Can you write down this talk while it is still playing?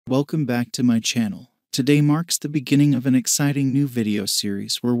Welcome back to my channel. Today marks the beginning of an exciting new video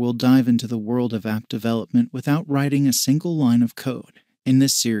series where we'll dive into the world of app development without writing a single line of code. In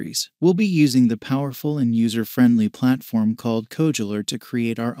this series, we'll be using the powerful and user-friendly platform called Kodular to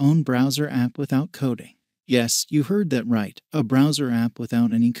create our own browser app without coding. Yes, you heard that right, a browser app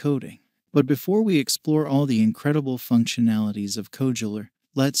without any coding. But before we explore all the incredible functionalities of Kodular,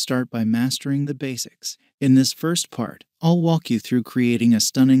 let's start by mastering the basics. In this first part, I'll walk you through creating a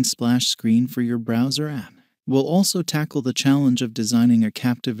stunning splash screen for your browser app. We'll also tackle the challenge of designing a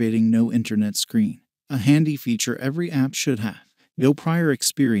captivating no-internet screen, a handy feature every app should have. No prior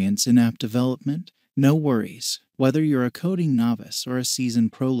experience in app development? No worries. Whether you're a coding novice or a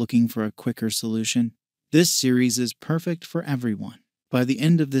seasoned pro looking for a quicker solution, this series is perfect for everyone. By the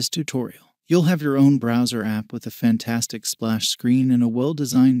end of this tutorial, you'll have your own browser app with a fantastic splash screen and a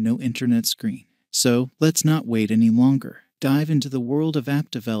well-designed no-internet screen. So, let's not wait any longer. Dive into the world of app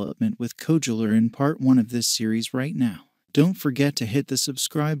development with Kodular in part 1 of this series right now. Don't forget to hit the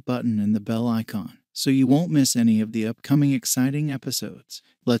subscribe button and the bell icon, so you won't miss any of the upcoming exciting episodes.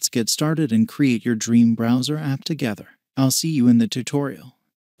 Let's get started and create your dream browser app together. I'll see you in the tutorial.